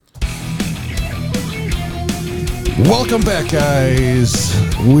Welcome back, guys.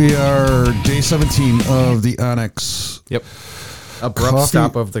 We are day 17 of the Onyx. Yep. Abrupt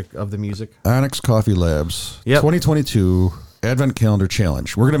stop of the music. Onyx Coffee Labs. Yep. 2022 Advent Calendar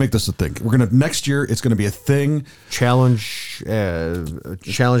Challenge. We're gonna make this a thing. We're gonna next year. It's gonna be a thing.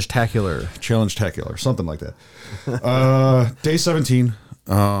 Challenge-tacular, something like that. Day 17.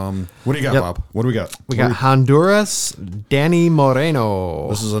 What do you got, Bob? What do we got? We got Honduras, Danny Moreno.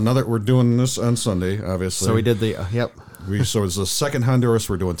 This is another. We're doing this on Sunday, obviously. So we did the So it's the second Honduras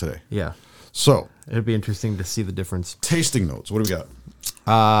we're doing today. Yeah. So It'd be interesting to see the difference. tasting notes. What do we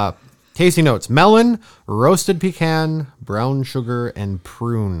got? Tasting notes: melon, roasted pecan, brown sugar, and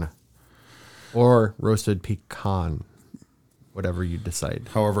prune, or roasted pecan, whatever you decide.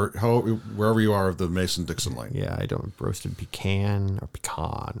 Wherever you are of the Mason-Dixon line. Yeah, I don't roasted pecan or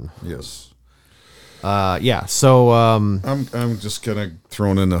pecan. Yes. Yeah. So I'm just kind of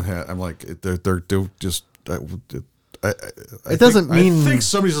thrown in the hat. I'm like they're just. I think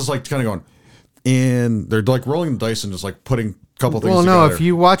somebody's just like kind of going, and they're like rolling the dice and just like putting a couple things. Well, together. no. If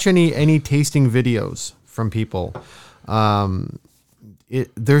you watch any tasting videos from people,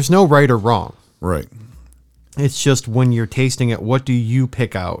 there's no right or wrong. Right. It's just when you're tasting it, what do you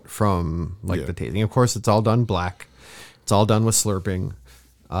pick out from the tasting? Of course, it's all done black. It's all done with slurping.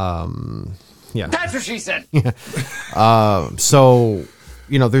 Yeah. That's what she said. So,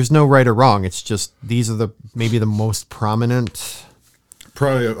 there's no right or wrong. It's just these are maybe the most prominent.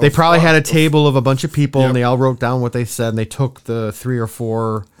 They probably had a table of a bunch of people and they all wrote down what they said and they took the 3 or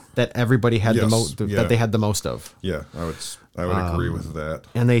 4 that everybody had that they had the most of. Yeah, I would agree with that.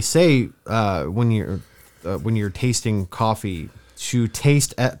 And they say when you're tasting coffee to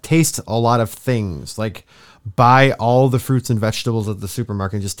taste a lot of things, like buy all the fruits and vegetables at the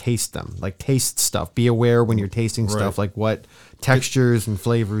supermarket and just taste them. Like taste stuff. Be aware when you're tasting stuff, like what textures and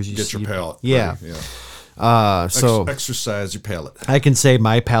flavors you get your palate. Yeah. Ready. Yeah. So exercise your palate. I can say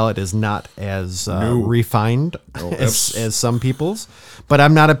my palate is not as refined as some people's, but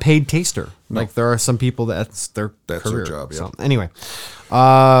I'm not a paid taster. No. Like there are some people that's their career. Their job. Yeah. So anyway,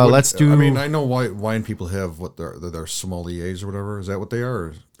 let's do. I mean, I know wine people have what their sommeliers or whatever. Is that what they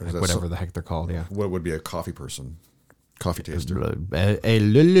are? Or is that whatever the heck they're called. Yeah. What would be a coffee person? Coffee taster.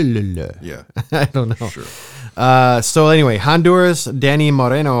 Yeah. I don't know. Sure. So anyway, Honduras, Danny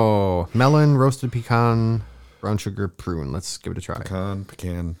Moreno, melon, roasted pecan, brown sugar, prune. Let's give it a try.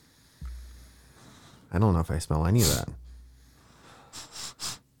 Pecan. I don't know if I smell any of that.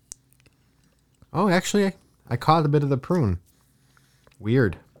 Oh, actually, I caught a bit of the prune.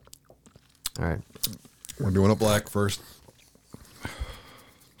 Weird. All right. We're doing a black first.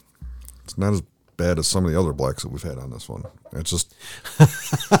 It's not as bad as some of the other blacks that we've had on this one. It's just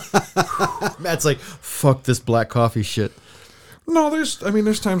Matt's like, fuck this black coffee shit. No, there's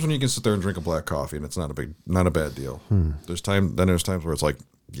times when you can sit there and drink a black coffee and it's not a bad deal. There's times where it's like,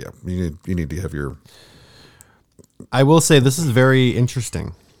 yeah, you need to have your. I will say this is very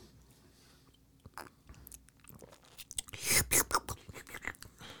interesting.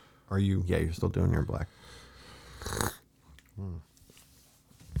 Are you? Yeah, you're still doing your black.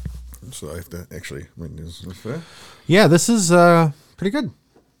 So I have to actually. Is this fair? Yeah, this is pretty good.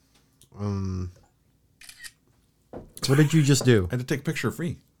 What did you just do? I had to take a picture of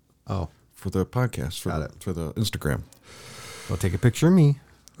me. Oh, for the podcast. Got it. For the Instagram. Well, take a picture of me.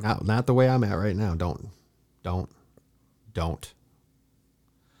 Not the way I'm at right now. Don't.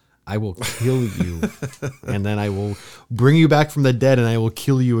 I will kill you, and then I will bring you back from the dead, and I will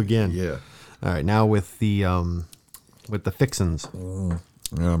kill you again. Yeah. All right. Now with the fixins. Yeah,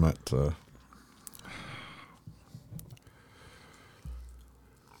 I'm not.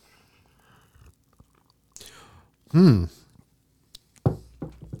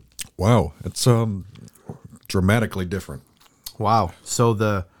 Wow, it's dramatically different. Wow.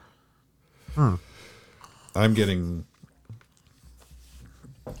 So I'm getting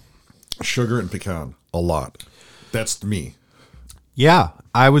sugar and pecan a lot. That's me. Yeah,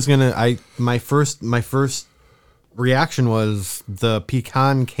 my first reaction was the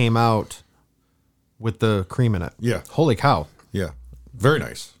pecan came out with the cream in it. Yeah. Holy cow. Yeah. Very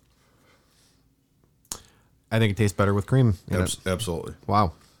nice. I think it tastes better with cream in it. Absolutely.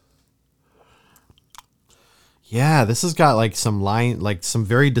 Wow. Yeah, this has got like some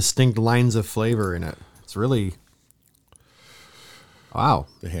very distinct lines of flavor in it. It's really, wow.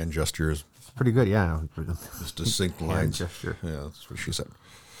 The hand gesture is pretty good. Yeah. This distinct hand lines. gesture. Yeah, that's what she said.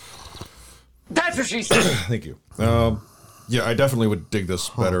 That's what she said. Thank you. Yeah, I definitely would dig this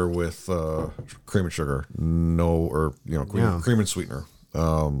better with cream and sugar. Cream and sweetener.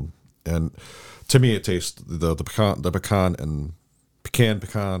 And to me, it tastes the pecan and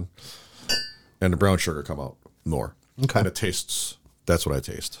the brown sugar come out more. Okay. And it tastes. That's what I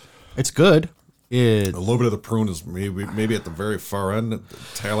taste. It's good. A little bit of the prune is maybe at the very far end,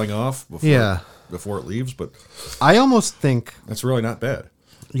 tailing off before it leaves, but I almost think that's really not bad.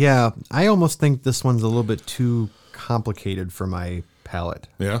 Yeah, I almost think this one's a little bit too complicated for my palate.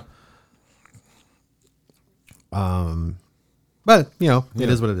 Yeah. But it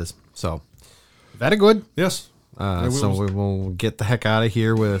is what it is. So, that a good? Yes. So we will get the heck out of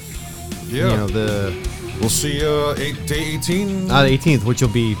here with we'll see day 18. The 18th, which will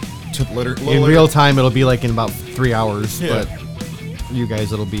be later. In real time. It'll be like in about 3 hours, Yeah. but for you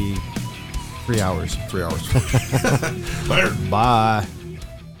guys, it'll be 3 hours. 3 hours. Later. Bye.